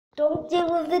Don't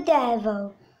deal with the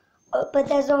devil. But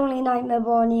there's only Nightmare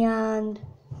Bonnie and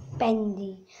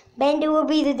Bendy. Bendy will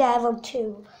be the devil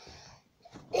too.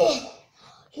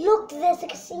 Look, there's a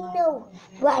casino.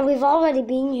 Well, we've already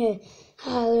been here.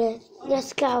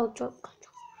 Let's go.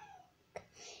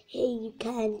 Here you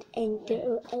can't enter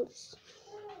or else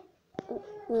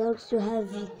you have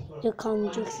your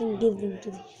contracts and give them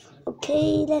to me.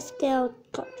 Okay, let's go.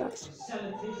 Contracts.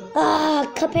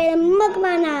 Cuphead and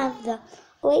Mugman have the.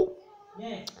 Wait.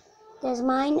 There's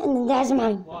mine and then there's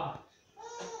mine.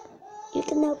 You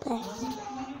can now pass.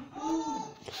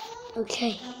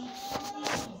 Okay.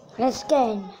 Let's get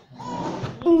in.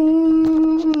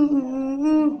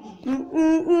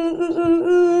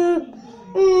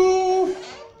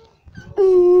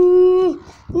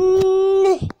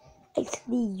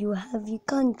 Actually, you have your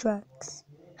contracts.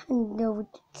 Hand over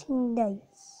to 10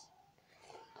 days.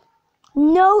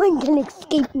 No one can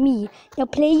escape me. Now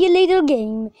play your little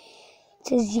game. It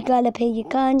says you gotta pay your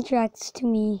contracts to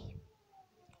me,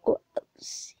 or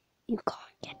else you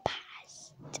can't get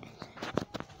past.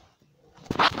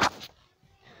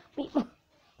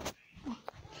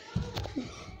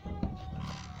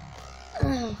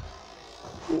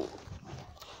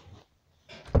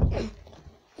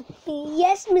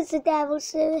 Yes, Mr. Devil,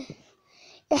 sir.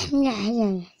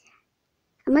 I'm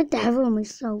a devil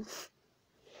myself.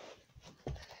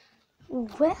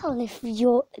 Well, if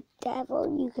you're a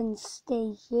devil, you can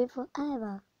stay here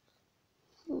forever.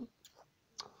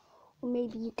 Or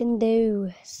maybe you can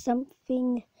do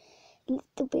something a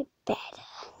little bit better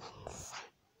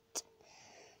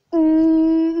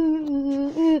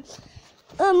than that.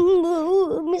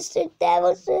 Mr.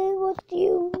 Devil, sir, what do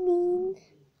you mean?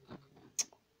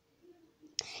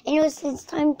 Anyways, it's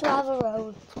time to have a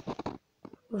road.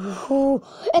 Ooh,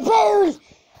 a bowl!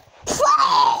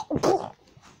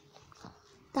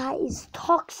 That is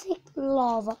toxic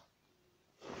lava.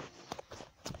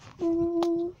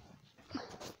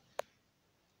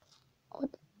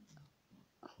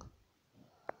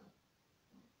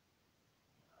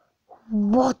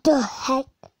 What the heck?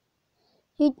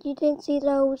 You didn't see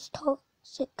that was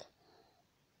toxic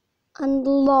and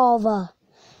lava.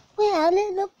 Well,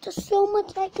 it looked so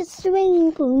much like a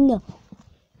swimming pool. No.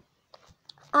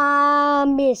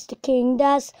 Mr. King,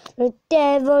 that's the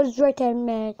devil's written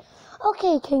man.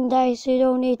 Okay, King Dice, you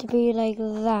don't need to be like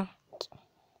that.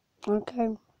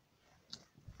 Okay.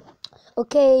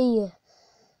 Okay,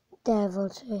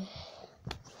 devils.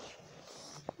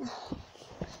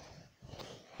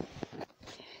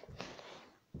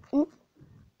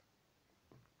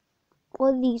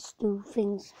 What do these two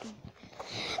things do?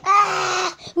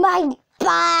 My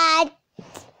butt!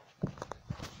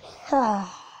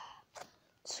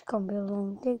 It's gonna be a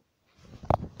long day.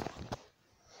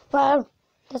 Well,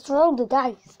 let's roll the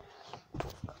dice.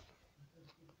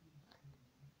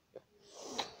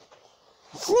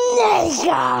 Snake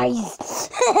eyes!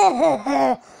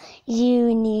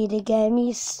 You need to get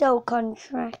me so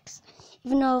contracts.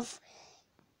 Even though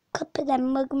Cuphead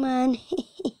and Mugman,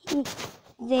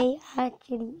 they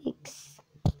actually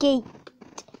escaped.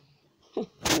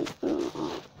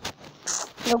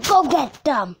 So go get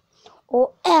them,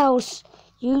 or else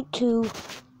you two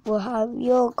will have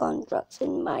your contracts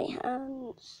in my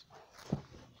hands.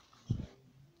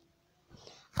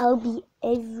 I'll be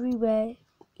everywhere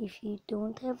if you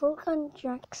don't have all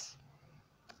contracts.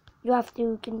 You have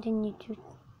to continue to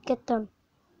get them.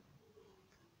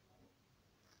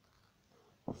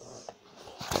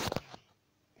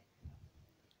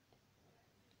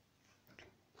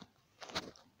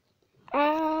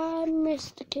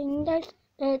 Mr. King, that's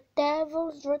the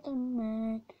devil's written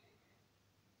man.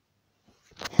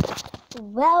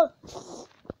 Well,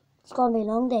 it's gonna be a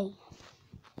long day.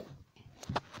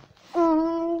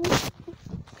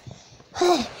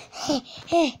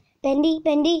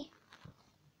 Bendy.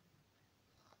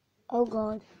 Oh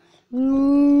God.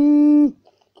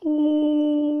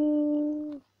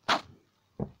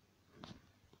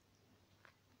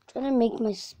 Trying to make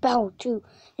my spell to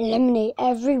eliminate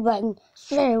everyone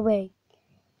straight away.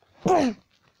 But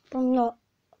I'm not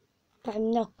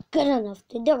good enough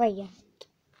to do it yet.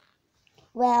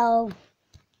 Well,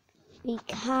 we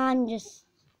can just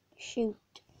shoot.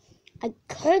 I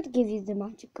could give you the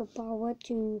magical power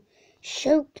to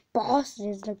shoot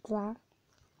bosses like that.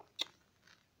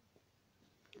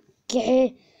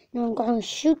 Okay, now I'm going to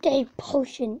shoot a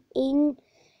potion into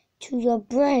your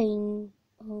brain.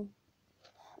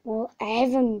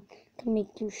 Whatever can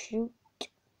make you shoot.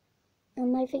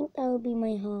 And I think that will be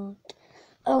my heart.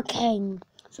 Okay,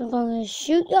 so I'm going to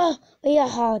shoot where your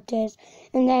heart is.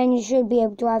 And then you should be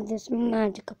able to have this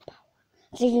magical power.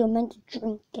 So you're meant to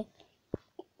drink it.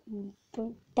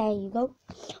 There you go.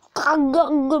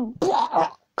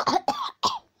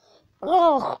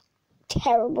 Oh,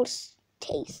 terrible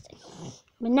taste.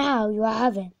 But now you are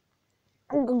having.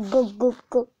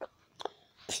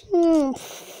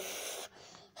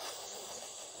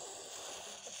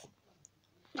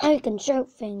 Now you can show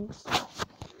things.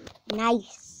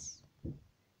 Nice.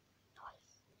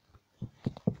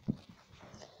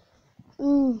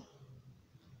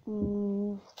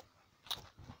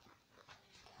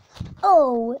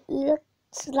 Oh,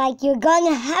 looks like you're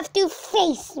gonna have to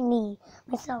face me.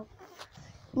 Myself.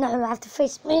 No, I have to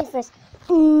face me first.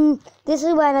 This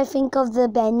is when I think of the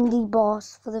bendy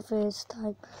boss for the first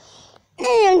time.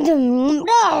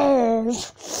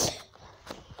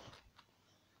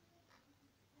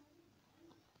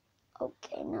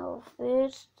 Okay, now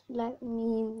first let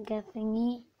me get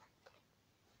thingy.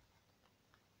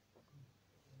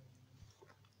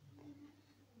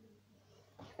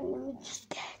 Let me just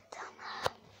get it done.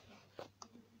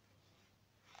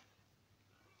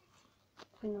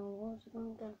 I know what's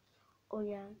going to. Oh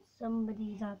yeah,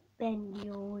 somebody that bendy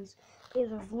always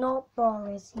is. If not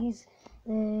Boris, he's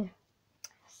the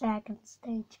second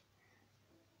stage.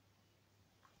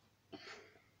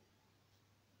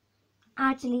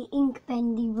 Actually, Ink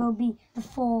Bendy will be the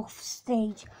fourth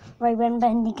stage, right when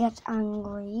Bendy gets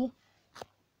angry.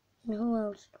 And who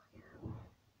else do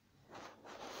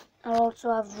I have? I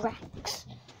also have Rex.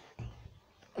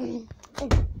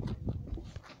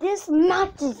 This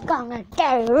match is gonna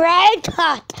get red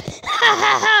hot.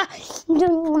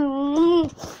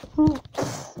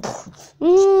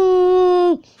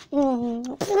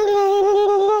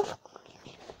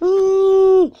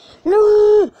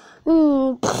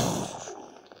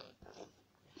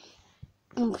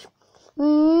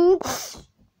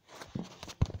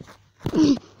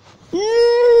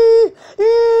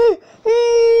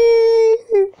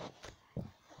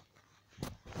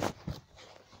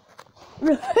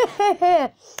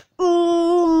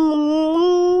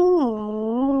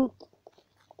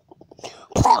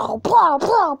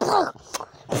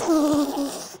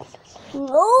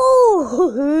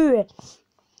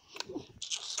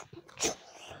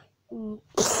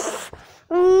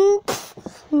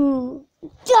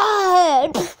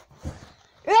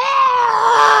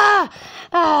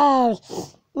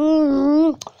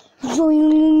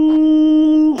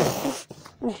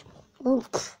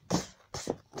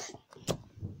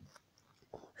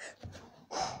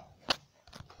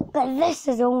 But this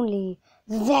is only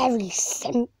very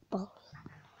simple.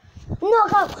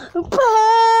 Knockout!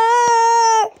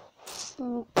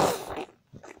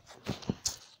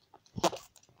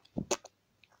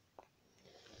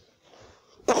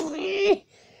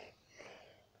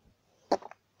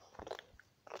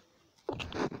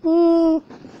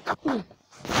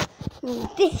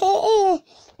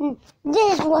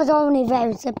 This was only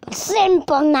very simple.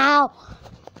 Simple now.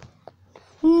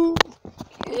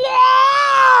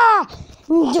 Yeah!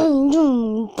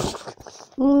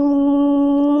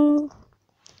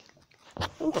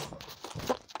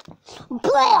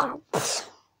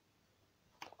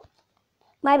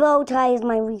 My bow tie is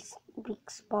my weak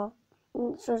spot.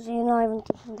 So you're not even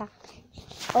taking that.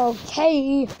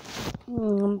 Okay.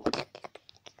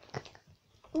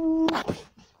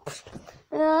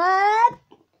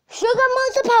 Sugar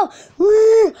monster power.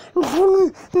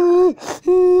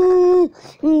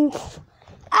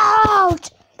 Out!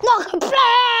 Knock and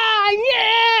fly!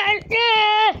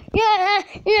 Yeah!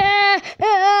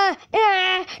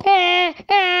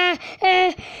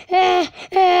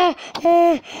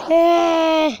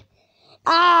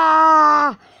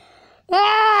 Ah!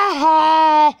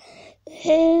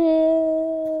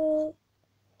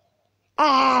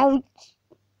 Out!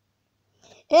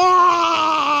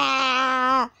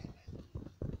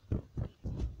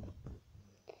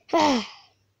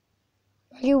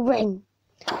 You win.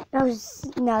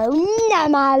 No,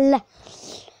 normal.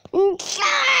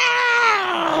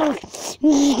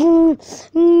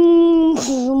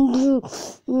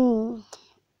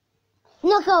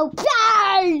 Knockout.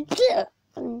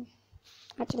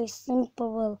 Actually,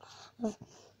 simple.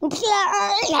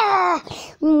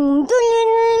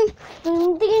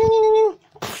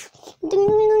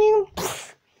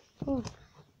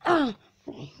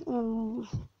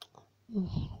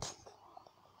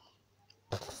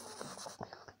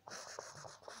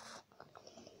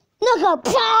 Knockout.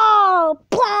 Pow!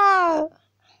 Pow!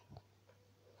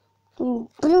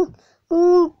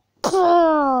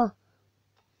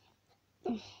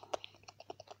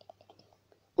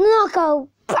 Knockout.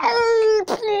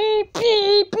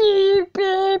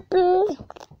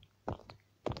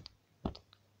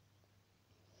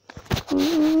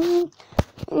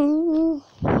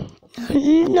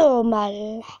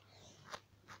 normal.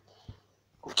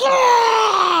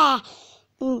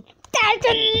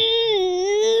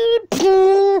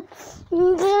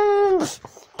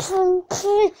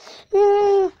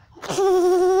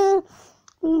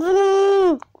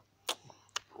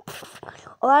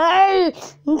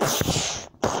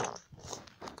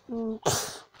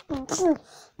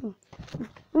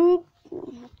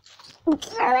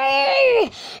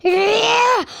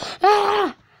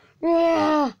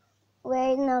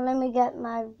 Wait, now let me get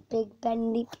my big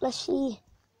bendy plushie.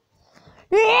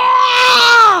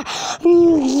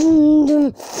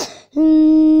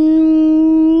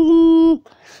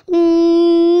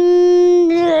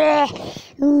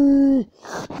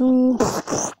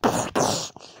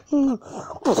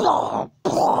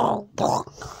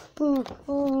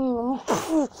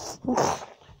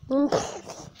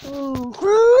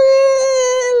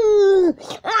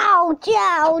 Ouch,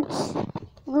 ouch.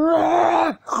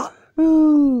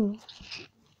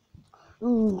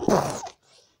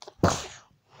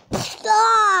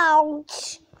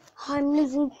 Ouch! I'm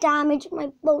losing damage.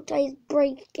 My bow tie is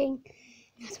breaking.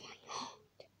 That's my heart.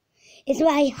 It's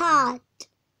my heart.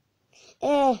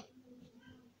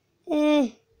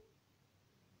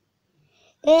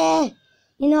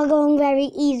 You're not going very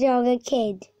easy on a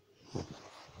kid.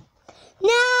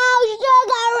 No,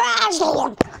 sugar rush!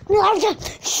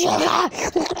 Sugar!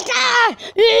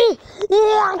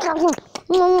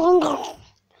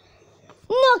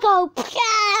 No go!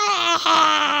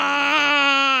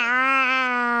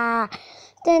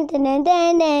 Dun dun dun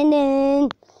dun dun dun.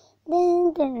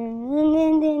 Dun dun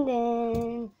dun dun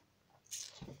dun.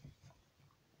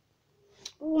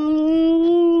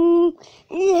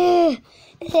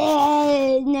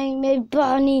 Nightmare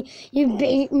Bonnie, you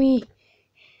beat me.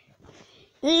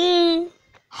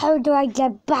 How do I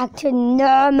get back to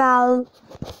normal?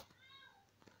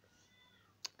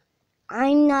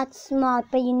 I'm not smart,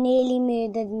 but you nearly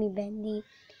murdered me, Bendy.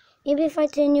 Maybe if I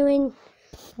turn you in,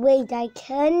 wait, I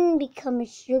can become a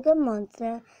sugar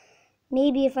monster.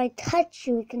 Maybe if I touch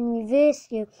you, it can reverse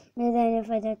you. And then if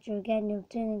I touch you again, you'll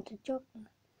turn into chocolate.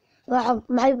 Well,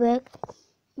 might work.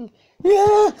 Boy,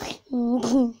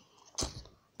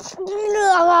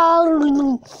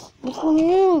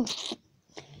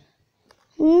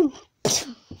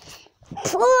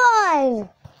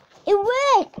 it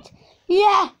worked.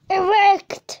 Yeah, it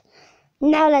worked.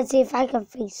 Now let's see if I can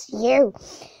face you.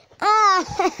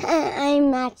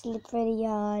 I'm actually pretty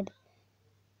hard.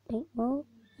 Wait,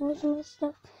 what's this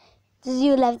stuff? Does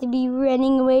you'll have to be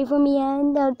running away from me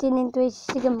and I'll turn into a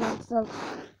sugar monster.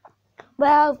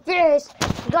 Well, first,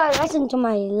 you gotta listen to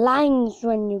my lines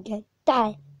when you get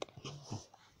that.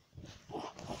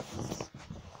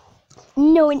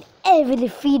 No one ever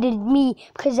defeated me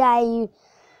because I'm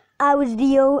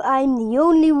the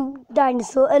only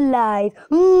dinosaur alive.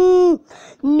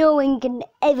 No one can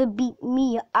ever beat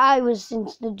me. I was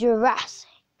since the Jurassic.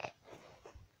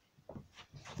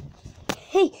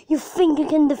 Hey, you think you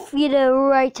can defeat a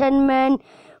right-hand man?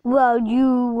 Well,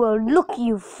 look,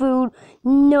 you fool.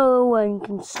 No one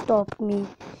can stop me.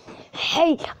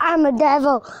 Hey, I'm a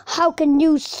devil. How can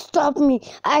you stop me?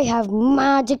 I have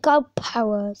magical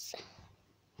powers.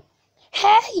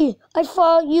 Hey, I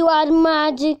thought you had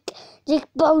magic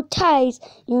bow ties.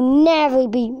 You never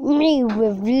beat me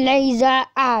with laser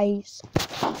eyes.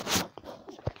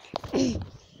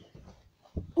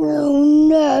 You'll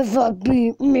never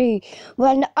beat me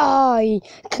when I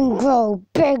can grow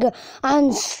bigger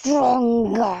and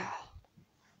stronger.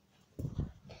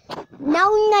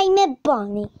 Now Nightmare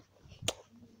Bonnie.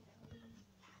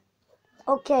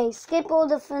 Okay, skip all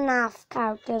the FNAF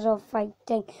characters of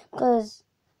fighting, because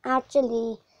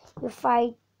actually, you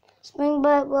fight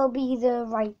Springbird will be the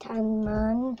right-hand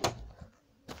man.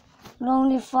 You'll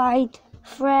only fight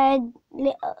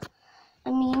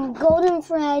Golden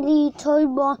Freddy, Toy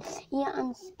Boy,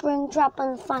 and Springtrap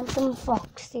and Phantom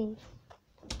Foxy.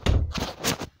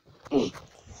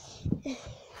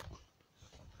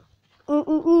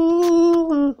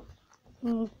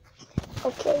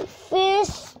 Okay,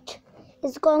 first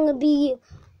it's going to be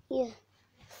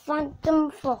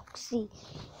Phantom Foxy.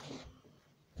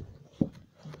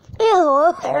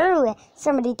 Ew,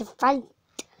 somebody to fight.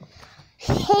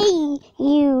 Hey,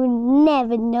 you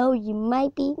never know, you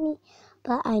might beat me,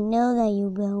 but I know that you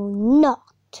will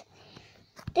not.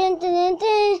 Dun dun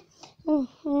dun dun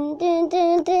dun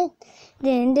dun dun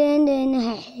dun dun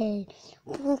dun. Hey.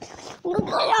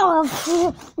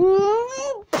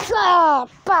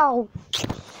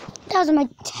 That was my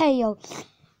tail.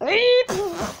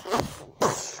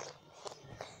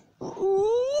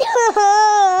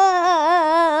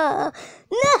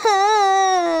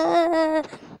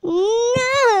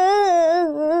 No.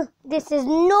 This is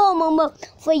normal mode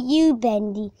for you,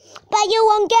 Bendy. But you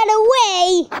won't get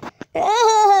away.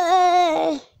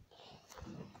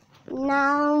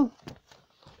 Now,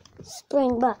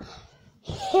 spring ball.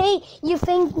 Hey, you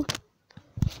think...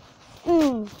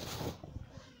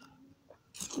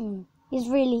 It's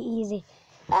really easy.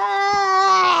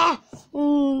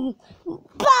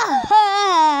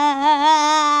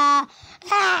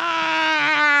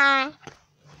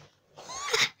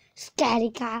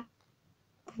 Scaredy cat.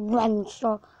 Run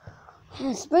so.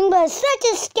 Springbird is such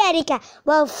a scaredy cat.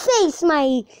 Well, face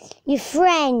your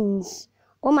friends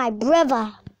or my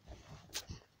brother.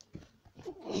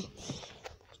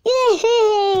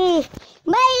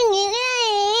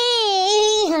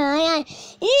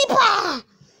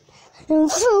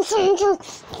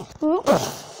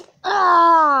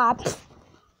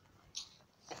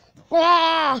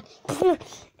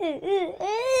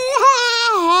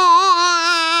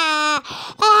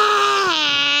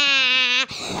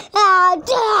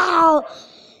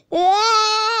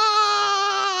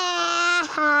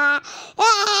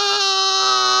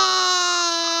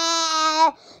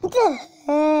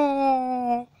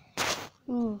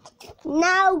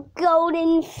 Now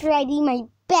Golden Freddy, my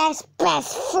best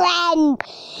friend.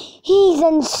 He's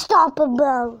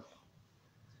unstoppable.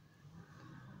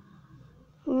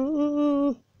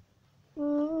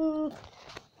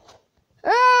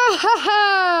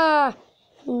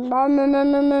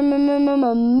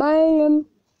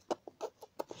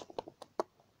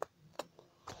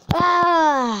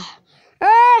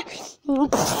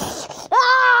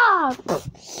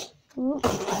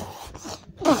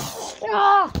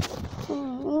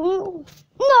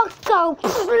 Knockout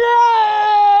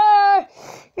play!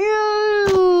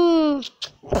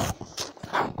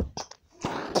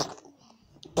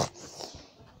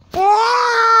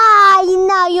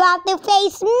 Now you have to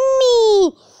face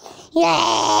me.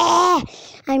 Yeah,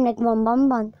 I'm like Bon Bon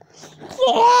Bon.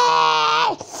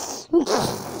 Yeah.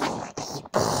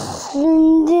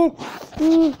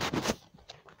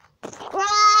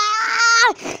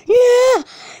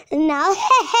 Now,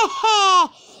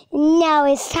 now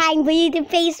it's time for you to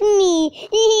face me.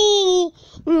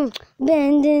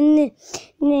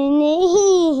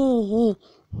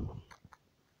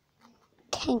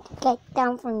 Can't get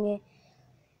down from there.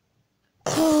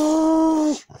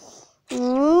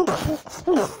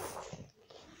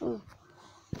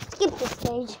 Skip the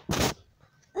stage.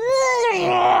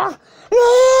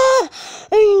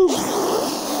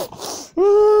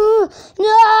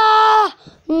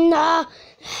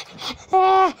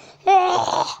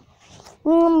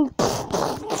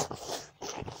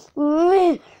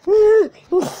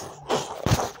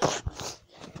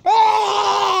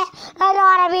 I don't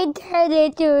want to be turned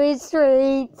into a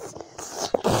streets.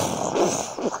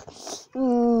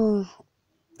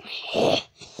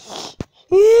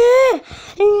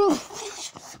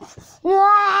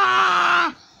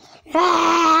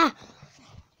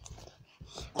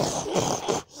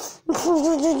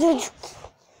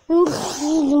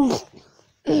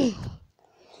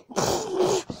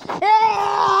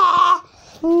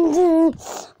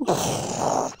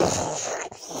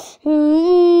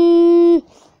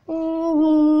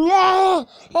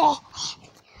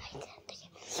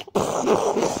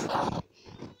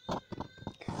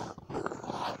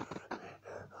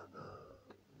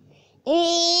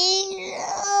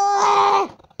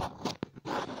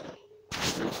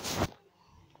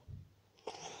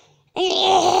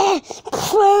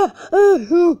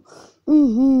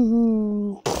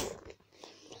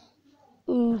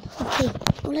 Okay,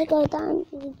 when I go down,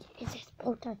 is this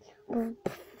time?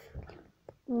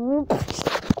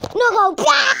 No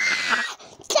go!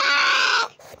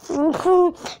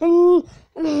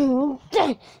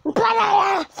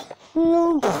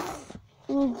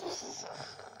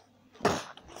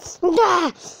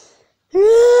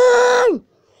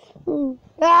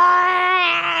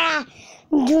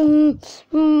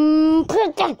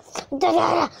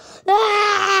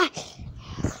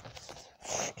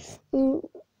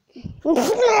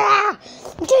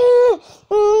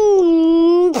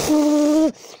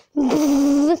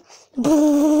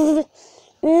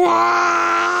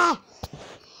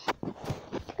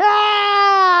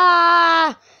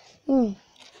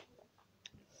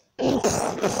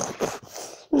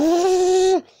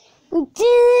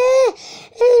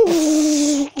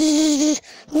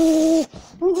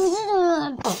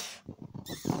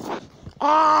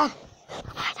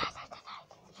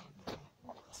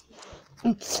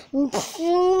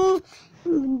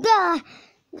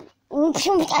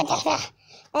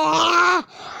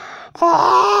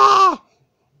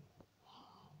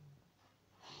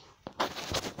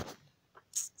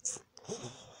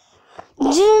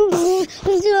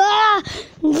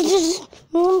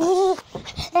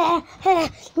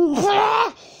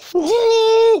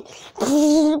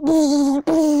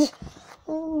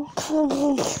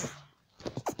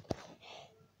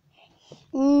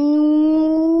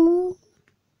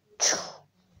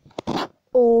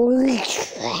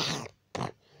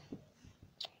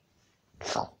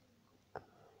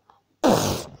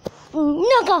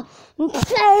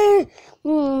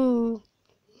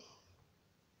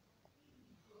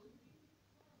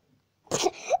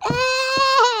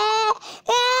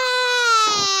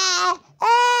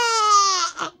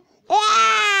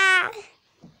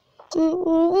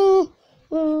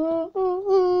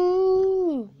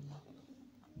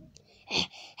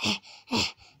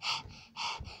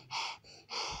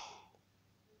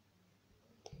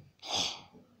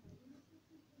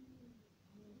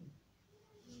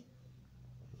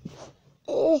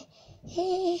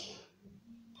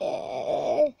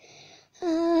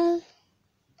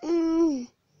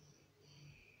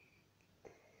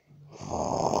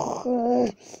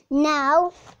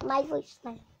 Now, my voice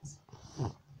lines.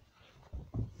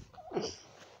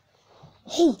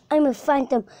 Hey, I'm a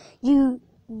phantom. You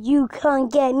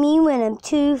can't get me when I'm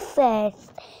too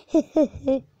fast.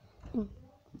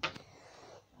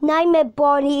 Nightmare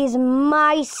Bonnie is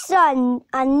my son,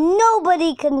 and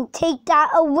nobody can take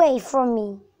that away from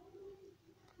me.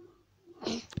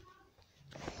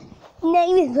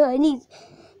 Nightmare Bonnie's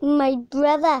my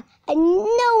brother, and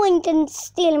no one can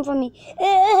steal him from me.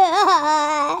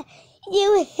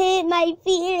 You hurt my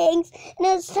feelings, and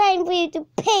it's time for you to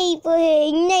pay for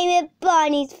hurting Nightmare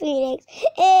Bonnie's feelings.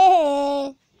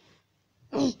 Hey,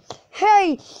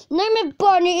 Nightmare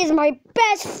Bonnie is my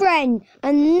best friend,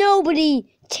 and nobody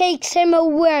takes him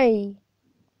away.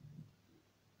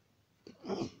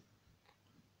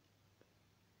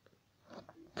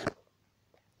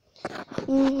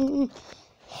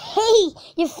 Hey,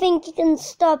 you think you can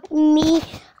stop me?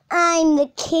 I'm the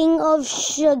king of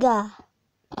sugar.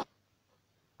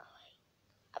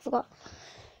 I forgot.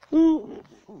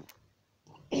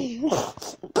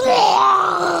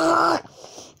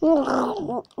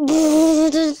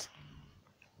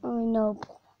 Oh no.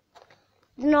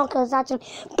 No, because that's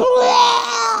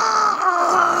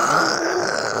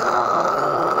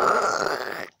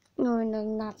no,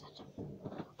 not that.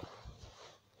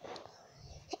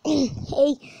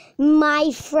 Hey,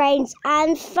 my friends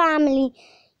and family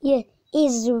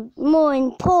is more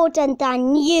important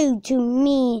than you to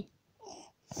me.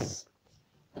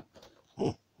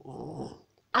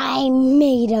 I'm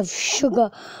made of sugar,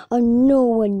 and no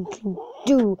one can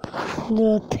do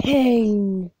the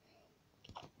pain.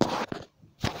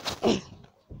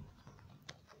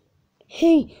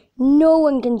 Hey, no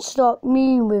one can stop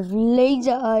me with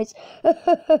laser eyes.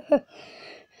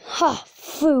 Ha,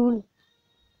 fool.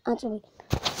 Actually,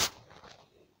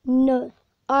 no,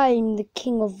 I'm the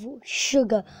king of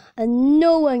sugar, and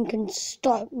no one can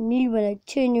stop me when I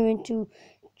turn you into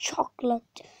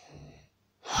chocolate.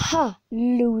 Ha,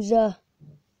 loser.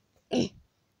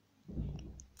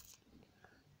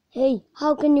 Hey,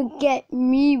 how can you get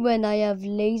me when I have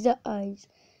laser eyes?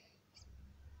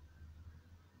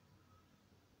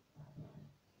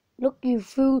 Look, you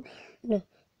fool.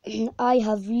 I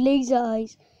have laser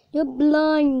eyes. You're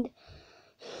blind.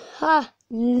 Ha,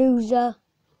 loser.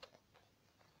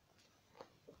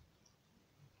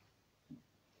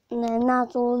 And then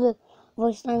that's all the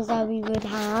voice lines that we would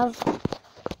have.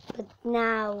 But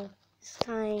now it's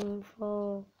time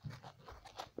for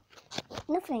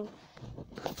nothing.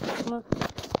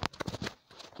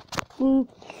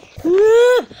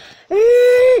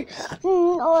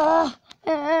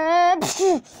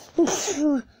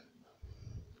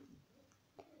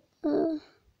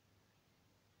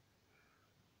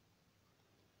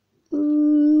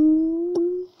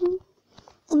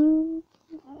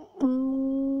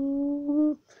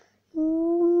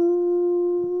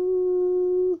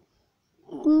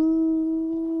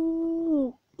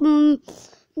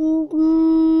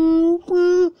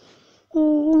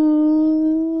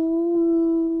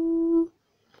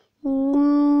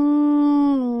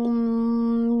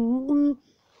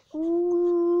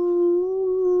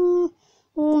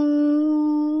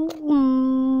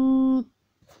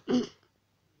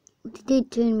 They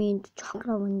did turn me into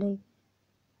chocolate one day.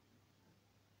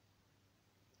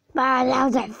 But that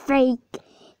was a fake.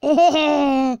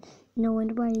 No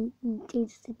wonder why he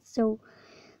tasted so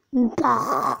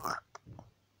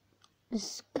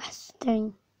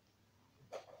disgusting.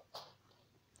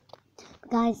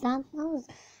 Guys, that was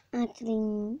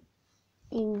actually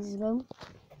ages ago.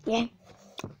 Yeah,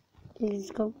 ages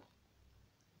ago.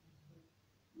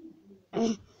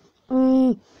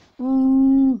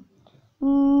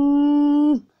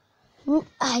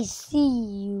 I see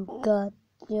you got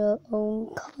your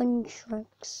own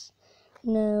contracts.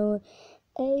 Now,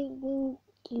 I think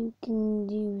you can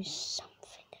do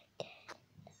something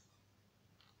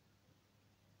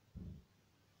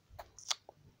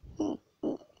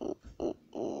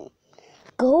again.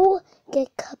 Go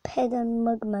get Cuphead and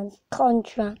Mugman's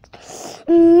contract.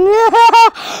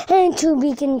 And to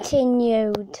be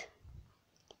continued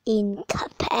in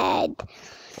Cuphead.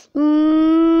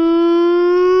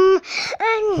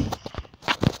 And